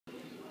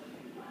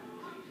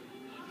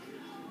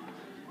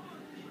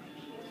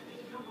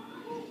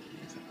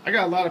I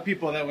got a lot of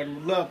people that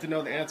would love to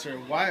know the answer.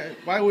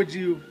 Why would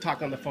you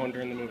talk on the phone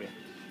during the movie?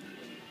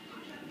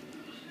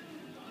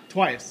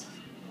 Twice.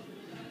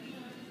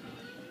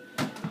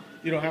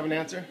 You don't have an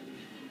answer?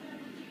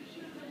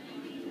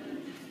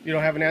 You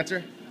don't have an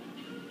answer?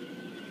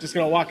 Just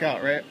gonna walk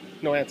out, right?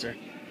 No answer.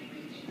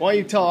 Why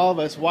don't you tell all of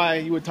us why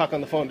you would talk on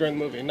the phone during the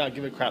movie and not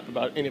give a crap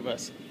about any of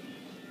us?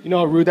 You know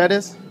how rude that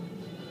is?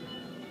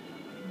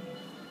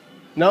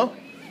 No?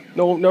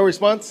 No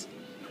response?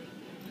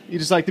 You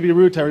just like to be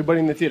rude to everybody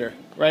in the theater,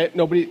 right?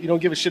 You don't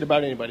give a shit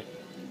about anybody,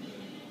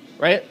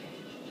 right?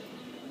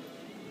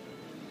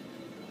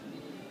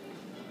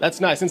 That's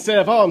nice. Instead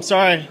of, oh, I'm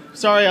sorry,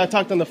 I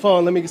talked on the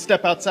phone, let me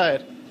step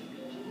outside.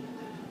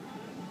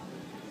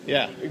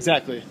 Yeah,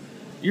 exactly.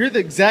 You're the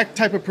exact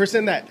type of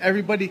person that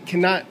everybody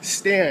cannot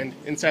stand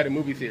inside a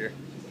movie theater.